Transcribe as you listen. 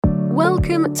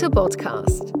Welcome to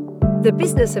Podcast, the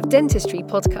Business of Dentistry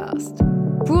podcast,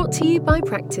 brought to you by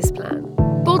Practice Plan.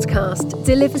 Podcast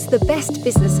delivers the best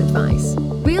business advice,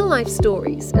 real-life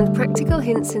stories, and practical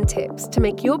hints and tips to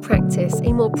make your practice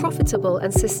a more profitable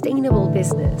and sustainable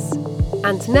business.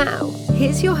 And now,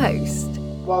 here's your host.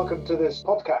 Welcome to this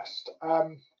podcast.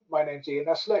 My name's Ian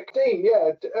Eslick. Dean,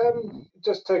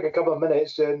 just take a couple of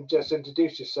minutes and just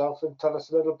introduce yourself and tell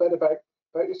us a little bit about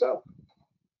yourself.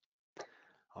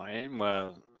 Hi,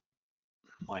 well,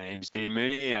 my name's Dean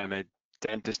Mooney. I'm a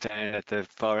dentist down at the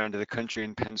far end of the country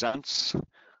in Penzance.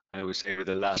 I would say we're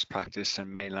the last practice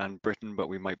in mainland Britain, but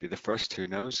we might be the first, who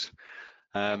knows.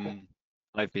 I've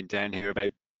been down here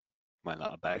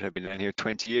I've been down here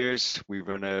 20 years. We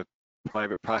run a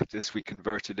private practice. We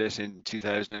converted it in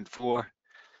 2004.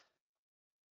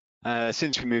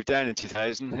 Since we moved down in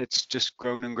 2000, it's just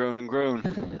grown and grown and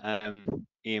grown.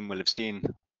 Ian will have seen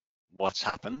what's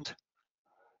happened.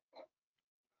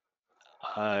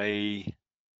 I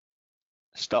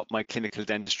stopped my clinical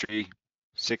dentistry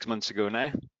 6 months ago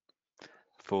now,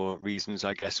 for reasons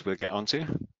I guess we'll get onto.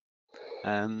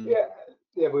 We'll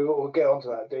get onto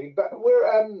that, Dean. But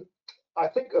I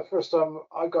think the first time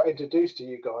I got introduced to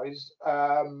you guys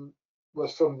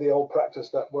was from the old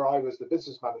practice where I was the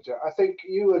business manager. I think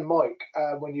you and Mike,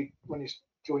 when you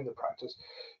joined the practice,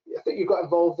 I think you got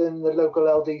involved in the local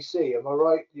LDC. Am I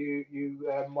right? You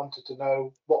wanted to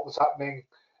know what was happening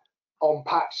on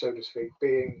patch, so to speak,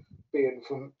 being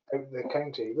from out the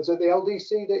county. Was it the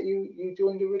LDC that you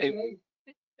joined originally?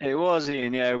 It was,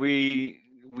 Ian. Yeah, we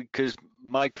because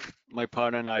Mike, my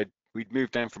partner, and we'd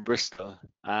moved down from Bristol,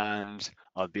 and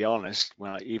I'll be honest,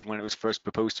 even when it was first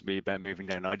proposed to me about moving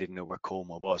down, I didn't know where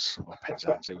Cornwall was or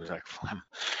Penzance. It was like,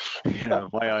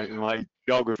 my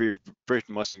geography of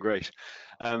Britain wasn't great.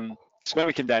 So when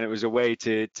we came down, it was a way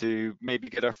to maybe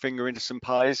get our finger into some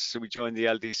pies. So we joined the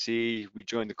LDC, we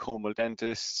joined the Cornwall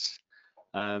Dentists,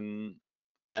 and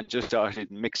just started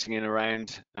mixing in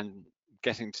around and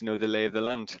getting to know the lay of the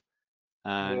land.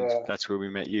 And that's where we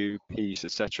met you, Pete,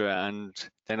 etc. And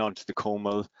then on to the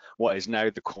Cornwall, what is now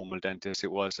the Cornwall Dentists.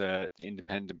 It was an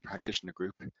independent practitioner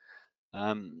group.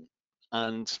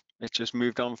 And it just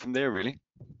moved on from there, really.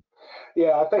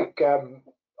 Yeah, I think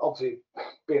obviously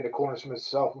being a Cornishman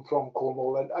myself and from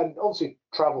Cornwall, and obviously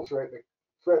travel throughout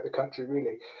the country,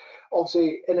 really.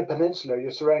 Obviously, in a peninsula, you're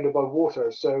surrounded by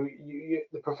water, so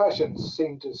the professions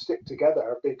seem to stick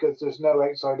together because there's no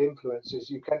outside influences.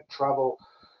 You can't travel.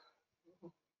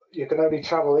 You can only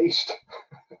travel east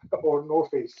or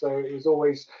northeast. So it was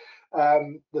always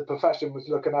the profession was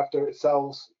looking after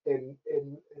itself in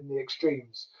the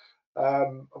extremes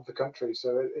of the country.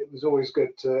 So it was always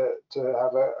good to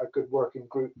have a good working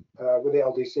group with the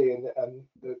LDC and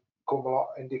the Cornwall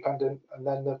Independent and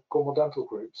then the Cornwall Dental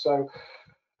Group. So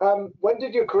when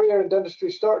did your career in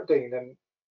dentistry start, Dean? And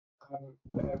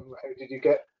how did you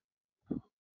get?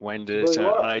 When did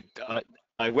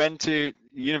I went to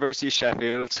University of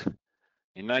Sheffield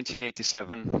in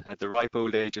 1987 at the ripe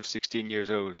old age of 16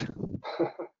 years old.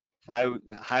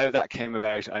 How that came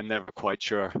about, I'm never quite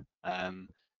sure. And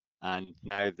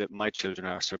now that my children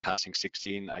are surpassing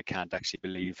 16, I can't actually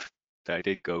believe that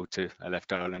I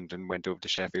left Ireland and went over to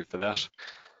Sheffield for that.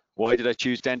 Why did I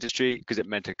choose dentistry? Because it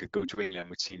meant I could go to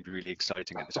England, which seemed really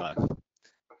exciting at the time.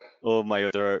 All my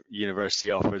other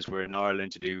university offers were in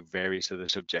Ireland to do various other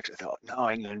subjects. I thought, no,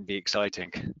 England would be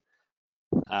exciting.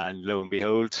 And lo and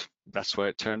behold, that's where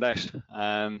it turned out.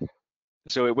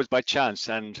 So it was by chance,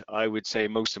 and I would say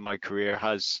most of my career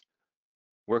has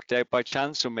worked out by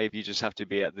chance, so maybe you just have to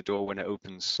be at the door when it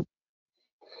opens.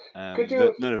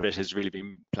 None of it has really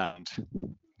been planned.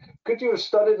 Could you have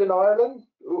studied in Ireland?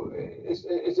 Is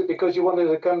it because you wanted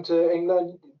to come to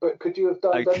England, but could you have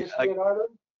done dentistry in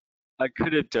Ireland? I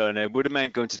could have done. It would have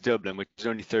meant going to Dublin, which is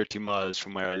only 30 miles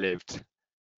from where I lived.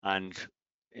 And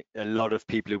a lot of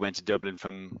people who went to Dublin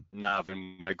from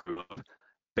Navan, where I grew up,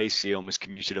 basically almost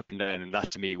commuted up and down. And that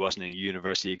to me wasn't a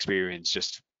university experience,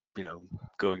 just,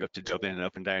 going up to Dublin and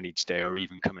up and down each day, or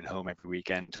even coming home every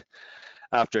weekend.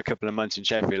 After a couple of months in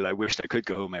Sheffield, I wished I could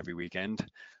go home every weekend.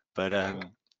 But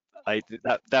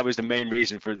that was the main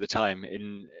reason for the time.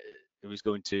 It was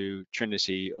going to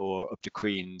Trinity or up to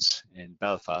Queen's in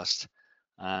Belfast,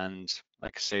 and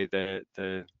like I say,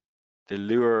 the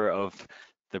lure of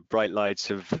the bright lights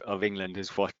of England is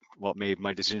what made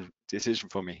my decision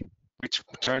for me, which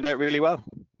turned out really well.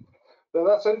 Well,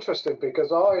 that's interesting because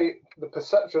the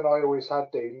perception I always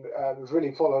had, Dean, was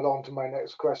really followed on to my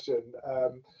next question.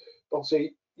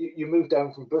 Obviously, you moved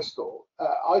down from Bristol.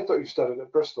 I thought you studied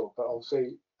at Bristol, but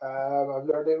obviously I've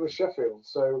learned it was Sheffield.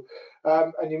 So,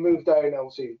 and you moved down,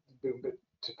 obviously, doing a bit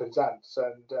to Penzance,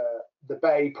 and the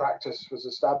Bay practice was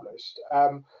established.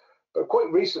 But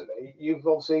quite recently, you've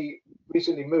obviously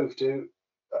recently moved to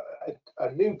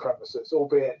a new premises,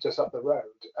 albeit just up the road.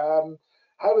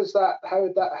 How is that? How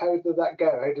did that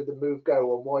go? How did the move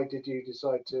go, and why did you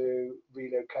decide to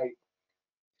relocate?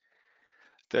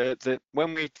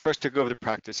 When we first took over the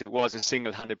practice, it was a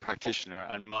single-handed practitioner,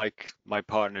 and Mike, my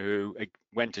partner, who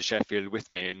went to Sheffield with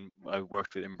me and I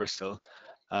worked with in Bristol,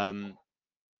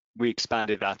 we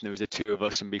expanded that, and there was the two of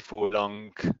us, and before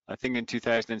long, I think in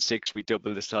 2006, we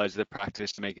doubled the size of the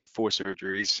practice to make it 4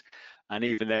 surgeries, and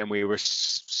even then we were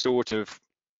sort of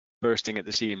bursting at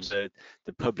the seams. The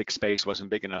public space wasn't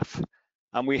big enough,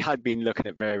 and we had been looking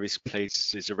at various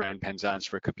places around Penzance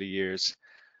for a couple of years,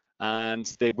 and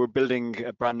they were building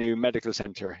a brand new medical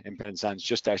centre in Penzance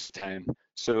just out of town.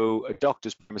 So a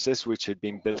doctor's premises, which had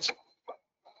been built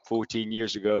 14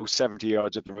 years ago, 70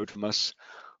 yards up the road from us,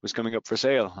 was coming up for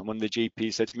sale. And one of the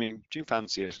GPs said to me, "Do you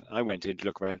fancy it?" And I went in to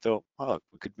look around and thought, "Oh,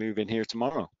 we could move in here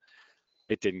tomorrow."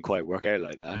 It didn't quite work out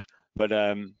like that. But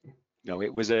no,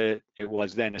 it was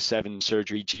then a 7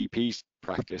 surgery GP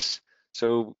practice.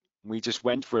 So we just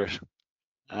went for it.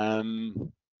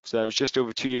 So that was just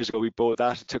over 2 years ago we bought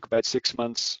that. It took about 6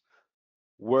 months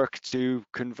work to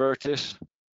convert it.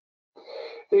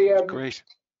 Great.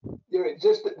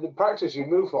 Just the practice you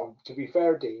moved from, to be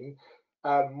fair, Dean,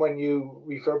 when you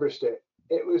refurbished it,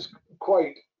 it was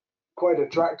quite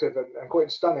attractive and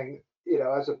quite stunning,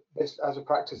 as a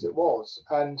practice it was.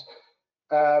 And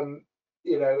so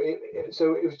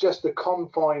it was just the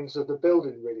confines of the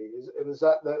building, really. Was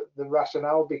that the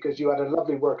rationale? Because you had a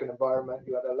lovely working environment,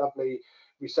 you had a lovely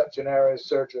reception areas,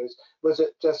 surgeries. Was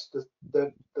it just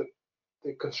the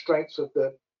constraints of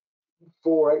the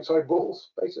 4 outside walls,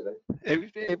 basically?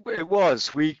 It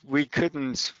was. We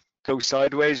couldn't go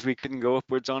sideways, we couldn't go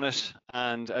upwards on it.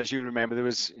 And as you remember, there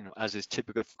was, as is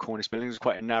typical of Cornish buildings,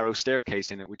 quite a narrow staircase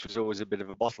in it, which was always a bit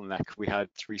of a bottleneck. We had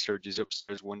 3 surgeries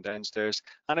upstairs, 1 downstairs,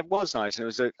 and it was nice.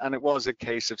 And it was a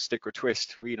case of stick or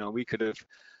twist. We could have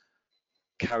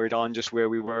carried on just where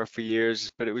we were for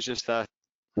years, but it was just that,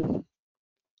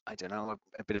 I don't know,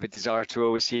 a bit of a desire to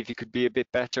always see if you could be a bit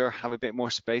better, have a bit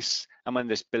more space. And when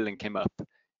this building came up,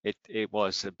 it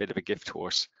was a bit of a gift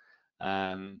horse.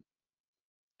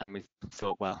 And we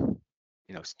thought, well,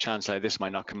 a chance like this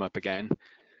might not come up again.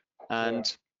 And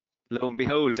lo and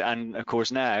behold, and of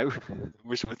course now,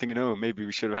 we're sort of thinking, oh, maybe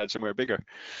we should have had somewhere bigger.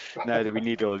 Now that we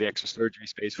need all the extra surgery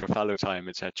space for fallow time,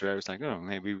 etc., I was like, oh,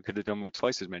 maybe we could have done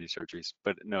twice as many surgeries.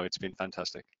 But no, it's been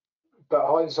fantastic. But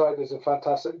hindsight is a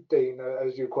fantastic, Dean,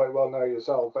 as you quite well know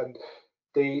yourself. And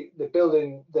the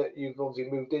building that you've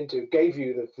obviously moved into gave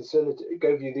you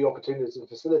the opportunities and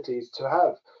facilities to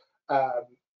have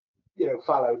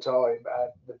fallow time,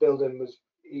 and the building was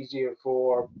easier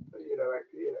for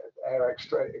air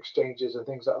exchanges and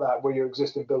things like that, where your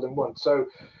existing building won't. So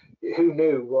who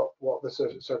knew what the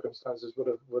circumstances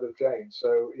would have changed?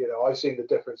 So I've seen the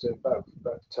difference in both,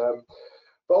 but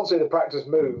obviously the practice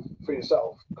move for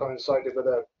yourself coincided with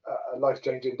a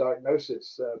life-changing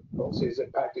diagnosis. Obviously has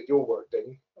impacted your work,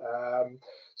 Dean.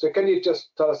 So can you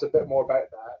just tell us a bit more about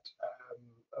that,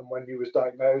 and when you was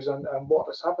diagnosed, and what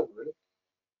has happened, really?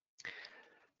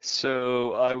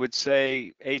 So I would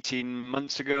say 18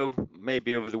 months ago,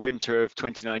 maybe over the winter of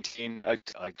 2019,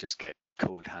 I just get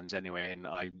cold hands anyway, and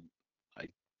I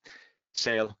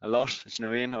sail a lot,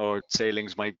 or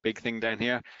sailing's my big thing down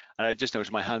here, and I just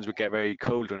noticed my hands would get very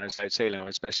cold when I was out sailing,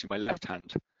 especially my left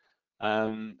hand.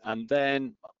 And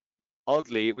then,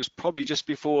 oddly, it was probably just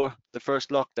before the first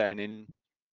lockdown in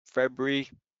February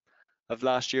of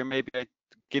last year, maybe,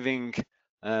 giving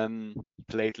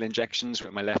palatal injections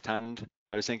with my left hand.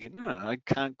 I was thinking, no, I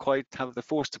can't quite have the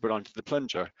force to put onto the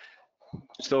plunger.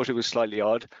 Just thought it was slightly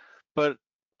odd, but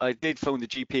I did phone the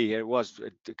GP. It was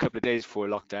a couple of days before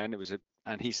lockdown.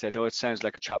 And he said, "Oh, it sounds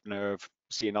like a chopped nerve.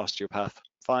 See an osteopath."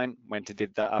 Fine. Went and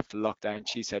did that after lockdown.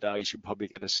 She said, "Oh, you should probably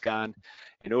get a scan."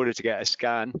 In order to get a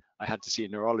scan, I had to see a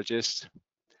neurologist.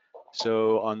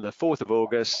 So on the 4th of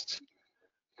August,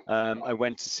 I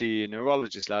went to see a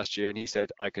neurologist last year, and he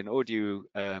said, "I can order you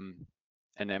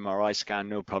an MRI scan,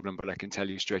 no problem, but I can tell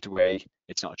you straight away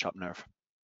it's not a chopped nerve."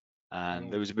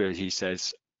 And there was a bit, he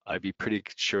says, "I'd be pretty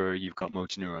sure you've got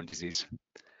motor neuron disease,"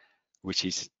 which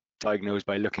he's diagnosed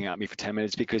by looking at me for 10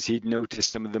 minutes, because he'd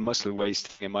noticed some of the muscle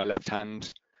wasting in my left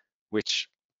hand, which,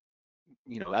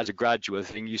 as a gradual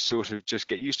thing, you sort of just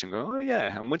get used to and go, oh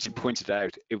yeah. And once he pointed it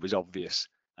out, it was obvious.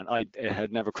 And it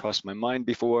had never crossed my mind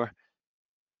before.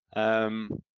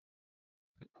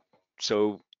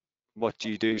 So what do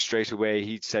you do straight away?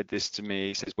 He said this to me.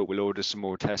 He says, but we'll order some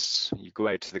more tests. You go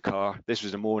out to the car. This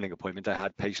was a morning appointment. I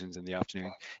had patients in the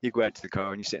afternoon. You go out to the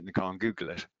car and you sit in the car and Google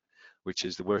it, which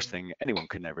is the worst thing anyone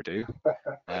can ever do.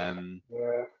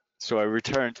 Yeah. So I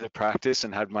returned to the practice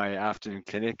and had my afternoon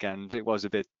clinic, and it was a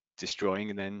bit destroying.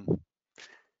 And then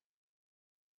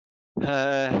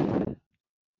that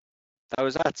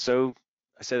was that. So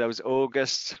I said that was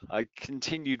August. I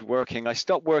continued working. I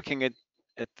stopped working at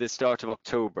the start of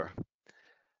October.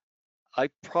 I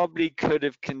probably could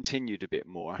have continued a bit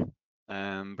more,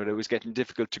 but it was getting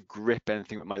difficult to grip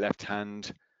anything with my left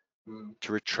hand,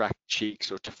 to retract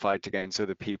cheeks or to fight against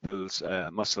other people's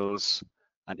muscles,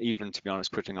 and even, to be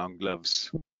honest, putting on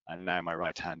gloves. And now my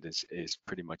right hand is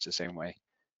pretty much the same way.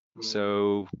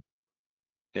 So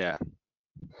yeah,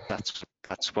 that's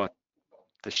what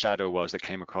the shadow was that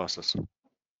came across us.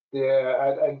 Yeah,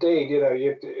 and indeed, you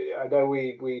know, I know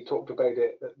we talked about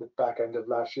it at the back end of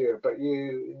last year, but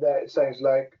that sounds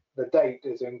like the date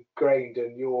is ingrained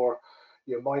in your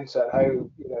mindset. How,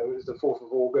 you know, it was the 4th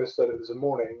of August, that it was a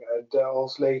morning, and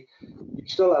obviously you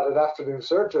still had an afternoon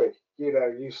surgery. You know,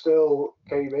 you still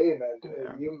came in,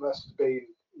 and you must have been,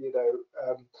 you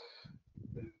know,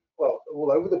 well, all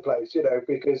over the place, you know,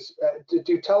 because did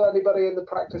you tell anybody in the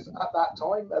practice at that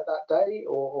time, at that day,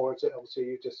 or is it obviously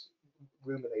you just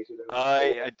ruminated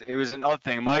over? It was an odd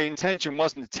thing. My intention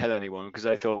wasn't to tell anyone because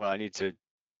I thought, well, I need to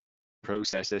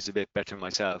process this a bit better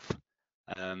myself.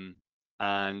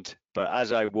 But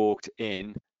as I walked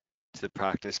in to the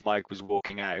practice, Mike was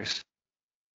walking out,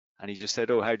 and he just said,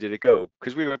 "Oh, how did it go?"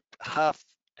 Because we were half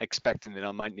expecting that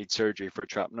I might need surgery for a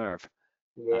trapped nerve,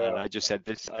 and Yeah. I just said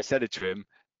this. I said it to him,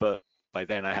 but by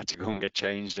then I had to go and get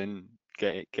changed and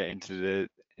get into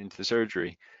the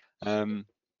surgery.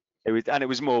 It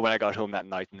was more when I got home that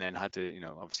night and then had to, you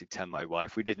know, obviously tell my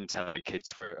wife. We didn't tell my kids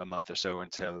for a month or so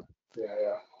until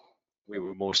Yeah. we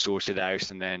were more sorted out,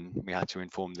 and then we had to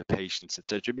inform the patients,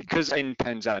 etc. Because in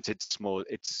Penzance, it's small.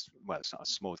 It's not a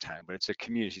small town, but it's a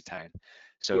community town.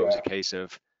 So it was Yeah. a case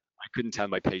of I couldn't tell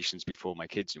my patients before my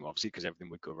kids knew, obviously, because everything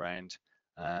would go round.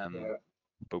 Yeah.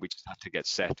 But we just had to get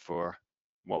set for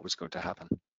what was going to happen.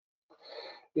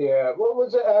 Yeah. What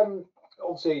was it?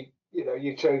 Obviously, you know,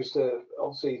 you chose to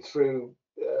obviously through.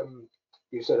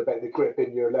 You said about the grip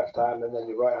in your left hand and then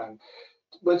your right hand.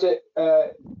 Was it?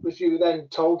 Was you then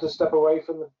told to step away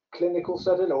from the clinical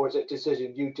setting, or was it a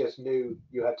decision you just knew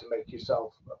you had to make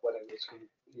yourself when it was,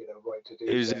 you know, right to It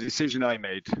do was a so? decision I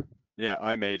made. Yeah,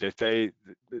 I made it.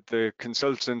 The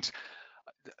consultant.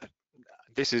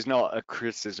 This is not a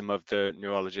criticism of the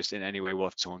neurologist in any way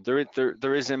whatsoever.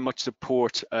 There isn't much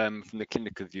support from the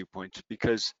clinical viewpoint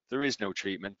because there is no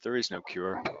treatment, there is no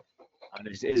cure, and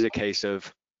it is a case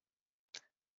of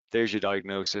there's your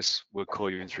diagnosis. We'll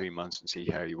call you in 3 months and see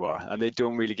how you are. And they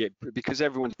don't really get, because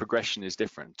everyone's progression is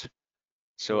different.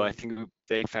 So I think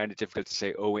they found it difficult to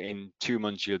say, oh, in 2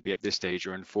 months you'll be at this stage,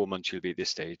 or in 4 months you'll be at this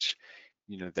stage.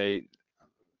 You know, they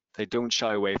don't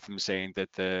shy away from saying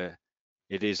that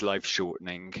it is life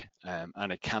shortening,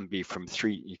 and it can be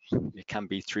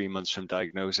 3 months from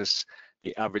diagnosis.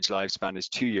 The average lifespan is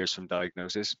 2 years from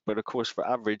diagnosis, but of course for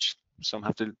average, some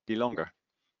have to be longer.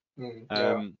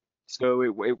 Yeah. So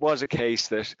it was a case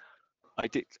that I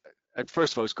did. At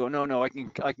first, I was going, no, I can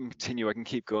continue, I can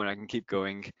keep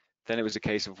going. Then it was a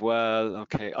case of, well,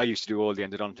 okay, I used to do all the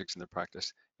endodontics in the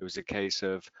practice. It was a case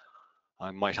of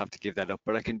I might have to give that up,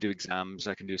 but I can do exams,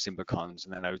 I can do simple cons,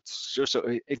 and then I would just, so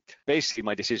it basically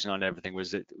my decision on everything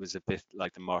was a bit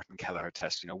like the Martin Kelleher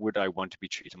test. You know, would I want to be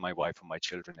treating my wife and my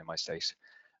children in my state?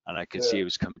 And I could see it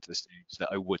was coming to the stage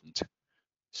that I wouldn't.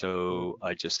 So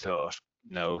I just thought,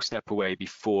 no, step away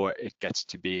before it gets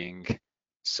to being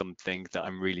something that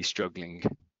I'm really struggling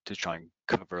to try and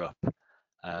cover up.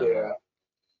 Yeah.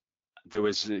 There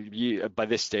was by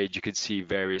this stage you could see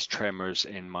various tremors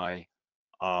in my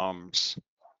arms,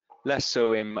 less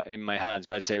so in my hands,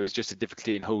 but I'd say it was just a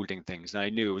difficulty in holding things, and I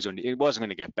knew it wasn't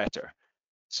going to get better.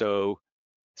 So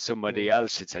somebody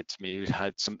else had said to me who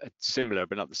had some similar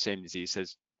but not the same disease,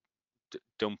 says,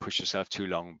 don't push yourself too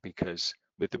long, because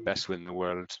with the best will in the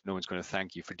world, no one's going to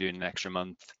thank you for doing an extra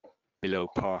month below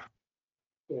par.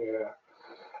 Yeah.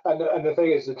 And the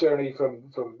thing is, the journey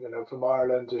from you know, from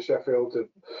Ireland to Sheffield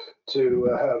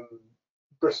to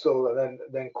Bristol and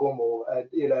then Cornwall, and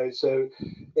you know, so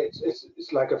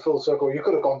it's like a full circle. You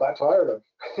could have gone back to Ireland,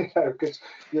 you know, because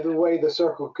the way the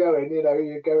circle's going, you know,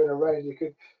 you're going around.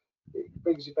 It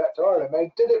brings you back to Ireland. I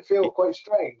mean, did it feel quite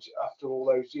strange after all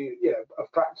those years, you know,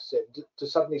 of practicing to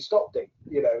suddenly stop, Dean?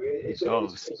 You know, it's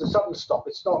a sudden stop.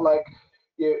 It's not like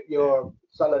you're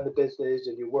selling the business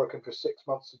and you're working for 6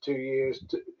 months to 2 years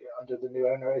under the new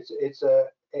owner.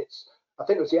 It's I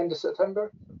think it was the end of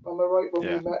September. Am I right when we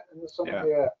Yeah, met in the summer? yeah,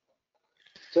 Yeah.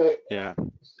 So yeah.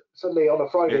 suddenly on a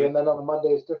Friday It, and then on a Monday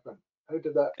is different. How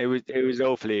did that? it was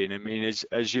awfully, and I mean,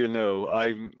 as you know,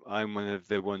 I'm one of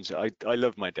the ones. I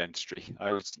love my dentistry.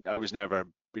 I was never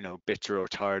bitter or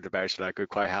tired about it. I could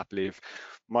quite happily if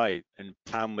my and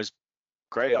plan was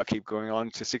great. I'll keep going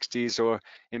on to 60s, or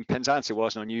in Penzance it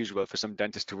wasn't unusual for some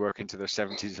dentists to work into their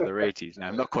 70s or their 80s. Now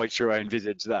I'm not quite sure I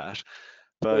envisaged that,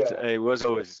 but Yeah. it was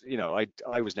always,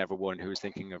 I was never one who was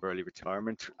thinking of early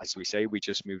retirement. As we say, we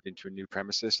just moved into a new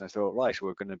premises, and I thought, right, it's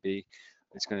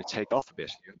going to take off a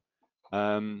bit here.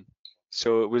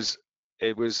 So it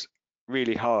was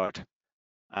really hard,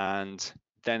 and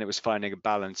then it was finding a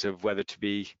balance of whether to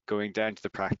be going down to the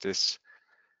practice,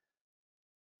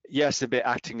 yes, a bit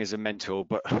acting as a mentor,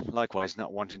 but likewise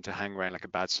not wanting to hang around like a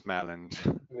bad smell, and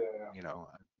Yeah. you know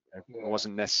it Yeah.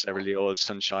 wasn't necessarily all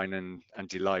sunshine and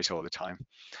delight all the time.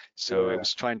 So it Yeah.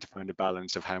 was trying to find a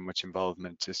balance of how much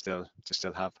involvement to still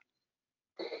have.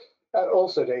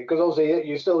 Also, Dave, because obviously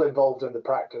you're still involved in the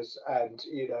practice, and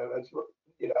as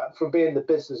from being the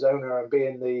business owner and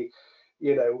being the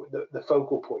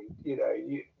focal point, you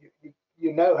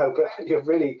know how you've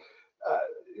really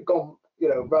gone,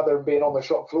 rather than being on the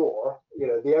shop floor,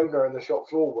 the owner and the shop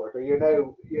floor worker,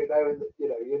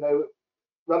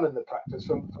 running the practice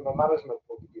from a management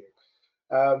point of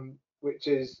view, which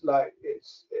is like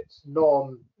it's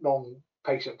non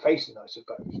patient facing, I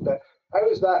suppose. But how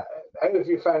is that? How have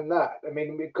you found that? I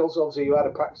mean, because obviously you had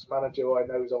a practice manager who I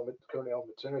know is currently on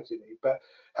maternity leave, but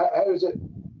how is it?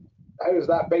 How has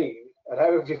that been? And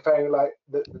how have you found like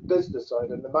the business side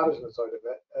and the management side of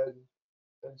it,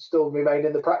 and still remain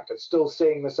in the practice, still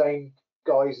seeing the same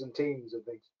guys and teams and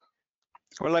things?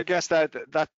 Well, I guess that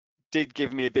did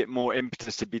give me a bit more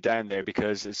impetus to be down there,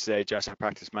 because as I say, just our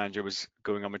practice manager was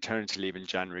going on maternity leave in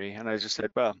January, and I just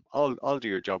said, well, I'll do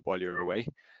your job while you're away,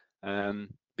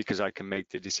 because I can make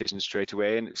the decision straight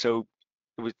away. And so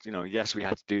it was, yes, I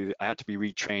had to be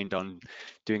retrained on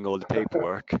doing all the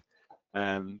paperwork,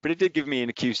 but it did give me an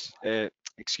excuse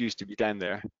to be down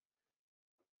there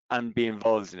and be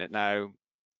involved in it. Now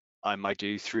I might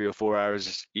do 3 or 4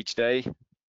 hours each day.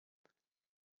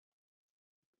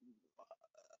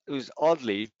 It was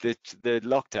oddly that the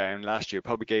lockdown last year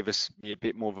probably gave us a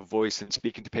bit more of a voice in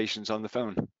speaking to patients on the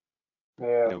phone.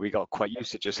 Yeah. We got quite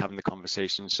used to just having the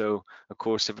conversation. So, of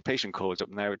course, if a patient calls up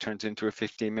now, it turns into a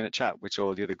 15-minute chat, which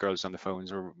all the other girls on the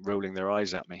phones are rolling their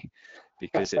eyes at me,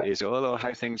 because it is, oh,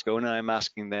 how things going? And I'm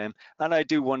asking them. And I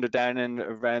do wander down and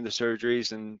around the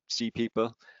surgeries and see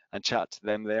people and chat to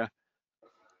them there.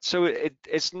 So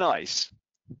it's nice.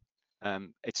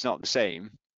 It's not the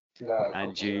same. No, of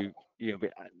And course, yeah.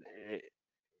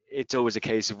 it's always a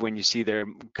case of when you see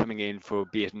them coming in for,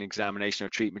 be it an examination or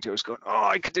treatment, you're always going, oh,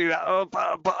 I could do that. Oh,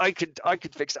 but I could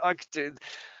fix it. I could do.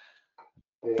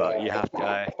 But Yeah. you have to.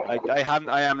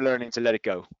 I am learning to let it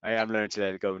go. I am learning to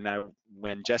let it go now.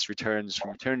 When Jess returns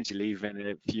from maternity leave in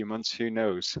a few months, who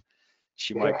knows?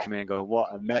 She might Yeah. come in and go,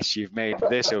 what a mess you've made of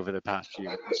this over the past few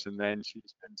months, and then she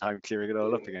spend time clearing it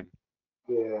all up again.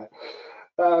 Yeah.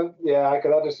 Yeah, I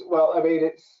can understand. Well, I mean,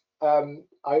 it's.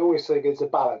 I always think it's a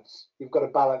balance. You've got to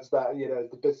balance that,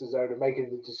 the business owner making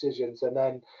the decisions, and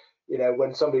then,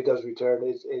 when somebody does return,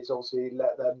 it's obviously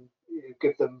let them,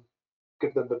 give them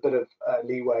a bit of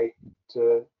leeway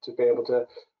to be able to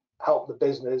help the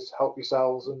business, help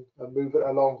yourselves, and move it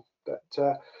along. But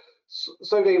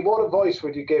so, Dean, what advice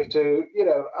would you give to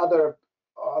other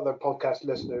podcast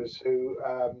listeners who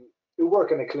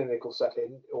work in a clinical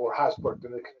setting or has worked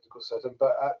in a clinical setting,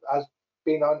 but has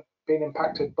been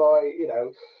impacted by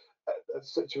a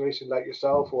situation like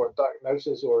yourself, or a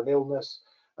diagnosis or an illness,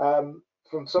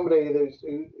 from somebody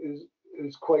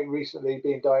who's quite recently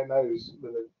been diagnosed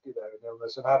with an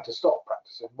illness and had to stop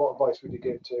practicing? What advice would you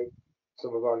give to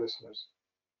some of our listeners?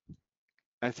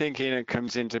 I think it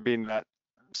comes into being that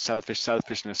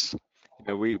selfishness.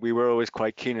 We were always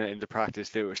quite keen in the practice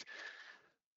that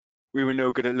we were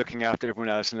no good at looking after everyone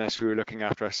else unless we were looking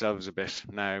after ourselves a bit.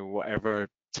 Now, whatever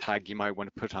tag you might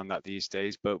want to put on that these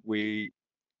days, but we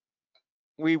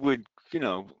would,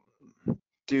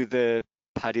 do the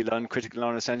Paddy Lunn critical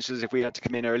non-essentials. If we had to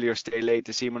come in early or stay late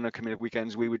to see him on a come in at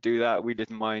weekends, we would do that. We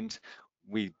didn't mind.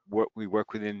 We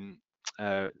work within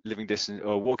living distance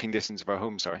or walking distance of our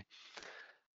home. Sorry,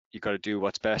 you got to do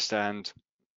what's best, and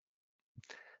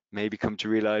maybe come to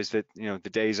realize that the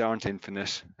days aren't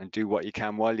infinite, and do what you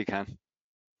can while you can.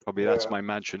 Probably that's Yeah, my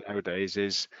mantra nowadays.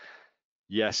 Is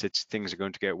yes, things are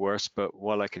going to get worse, but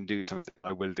while I can do something,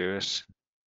 I will do it.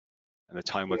 And the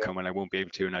time will yeah, come when I won't be able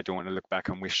to, and I don't want to look back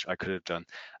and wish I could have done.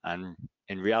 And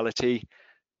in reality,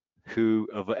 who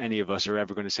of any of us are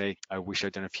ever going to say, I wish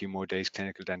I'd done a few more days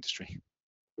clinical dentistry.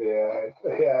 Yeah,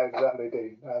 exactly,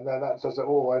 Dean. And then that says it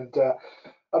all. And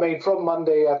I mean, from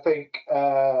Monday, I think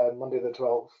Monday the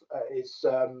 12th is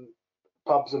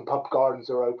pubs and pub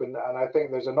gardens are open, and I think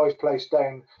there's a nice place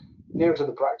down near to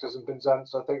the practice in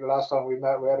Penzance. I think the last time we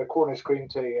met, we had a Cornish green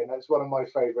tea, and it's one of my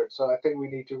favourites. So I think we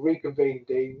need to reconvene,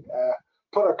 Dean,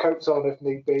 put our coats on if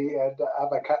need be, and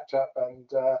have a catch up and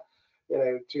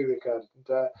chew the cud.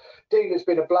 And, Dean, it's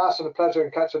been a blast and a pleasure in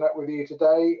catching up with you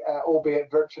today, albeit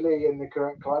virtually in the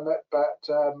current climate. But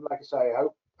like I say, I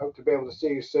hope to be able to see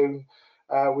you soon.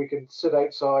 We can sit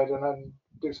outside and then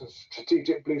do some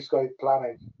strategic blue sky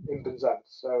planning in Penzance.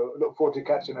 So look forward to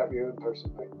catching up with you in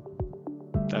person,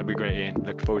 mate. That'd be great, Ian.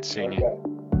 Look forward to seeing you.